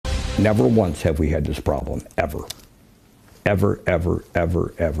Never once have we had this problem, ever. Ever, ever,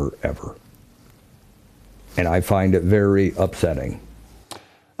 ever, ever, ever. And I find it very upsetting.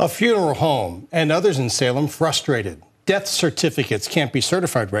 A funeral home and others in Salem frustrated. Death certificates can't be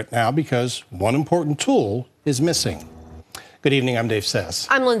certified right now because one important tool is missing. Good evening, I'm Dave Sess.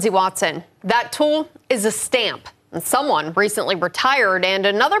 I'm Lindsay Watson. That tool is a stamp. And someone recently retired and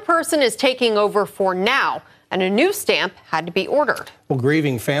another person is taking over for now. And a new stamp had to be ordered. Well,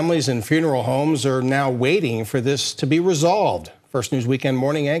 grieving families and funeral homes are now waiting for this to be resolved. First News Weekend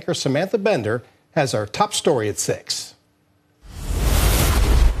morning anchor Samantha Bender has our top story at 6.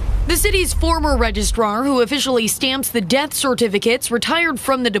 The city's former registrar, who officially stamps the death certificates, retired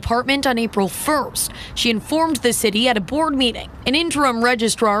from the department on April 1st. She informed the city at a board meeting. An interim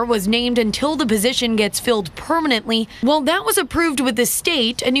registrar was named until the position gets filled permanently. While that was approved with the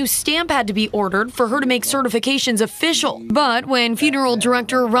state, a new stamp had to be ordered for her to make certifications official. But when funeral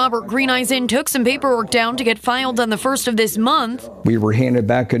director Robert Greeneisen took some paperwork down to get filed on the 1st of this month, we were handed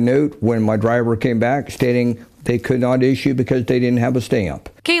back a note when my driver came back stating they could not issue because they didn't have a stamp.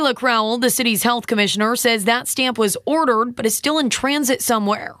 Kayla Crowell, the city's health commissioner, says that stamp was ordered but is still in transit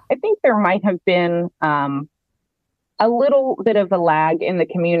somewhere. I think there might have been a little bit of a lag in the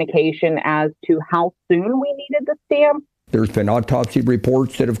communication as to how soon we needed the stamp. There's been autopsy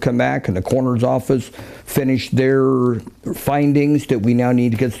reports that have come back, and the coroner's office finished their findings that we now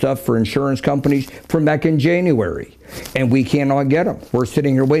need to get stuff for insurance companies from back in January. And we cannot get them. We're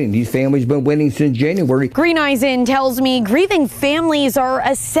sitting here waiting. These families have been waiting since January. Greeneisen tells me grieving families are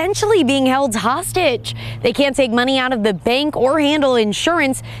essentially being held hostage. They can't take money out of the bank or handle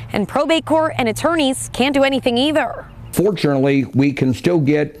insurance, and probate court and attorneys can't do anything either. Fortunately, we can still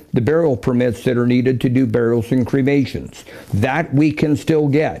get the burial permits that are needed to do burials and cremations. That we can still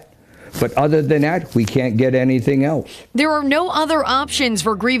get. But other than that, we can't get anything else. There are no other options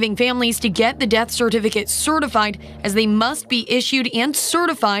for grieving families to get the death certificate certified, as they must be issued and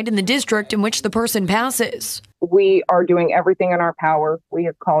certified in the district in which the person passes. We are doing everything in our power. We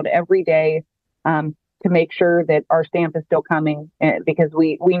have called every day to make sure that our stamp is still coming, because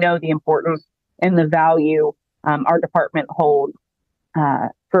we know the importance and the value our department holds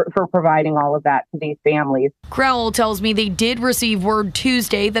for providing all of that to these families. Crowell tells me they did receive word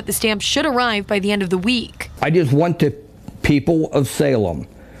Tuesday that the stamp should arrive by the end of the week. I just want the people of Salem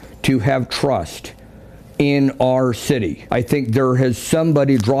to have trust in our city. I think there has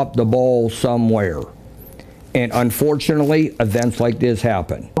somebody dropped the ball somewhere. And unfortunately, events like this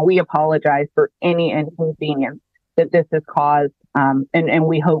happen. We apologize for any inconvenience that this has caused, and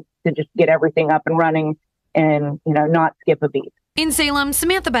we hope to just get everything up and running and, not skip a beat. In Salem,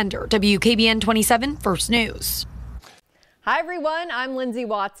 Samantha Bender, WKBN 27 First News. Hi, everyone. I'm Lindsay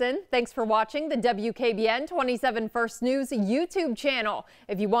Watson. Thanks for watching the WKBN 27 First News YouTube channel.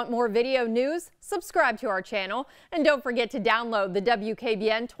 If you want more video news, subscribe to our channel. And don't forget to download the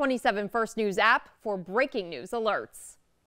WKBN 27 First News app for breaking news alerts.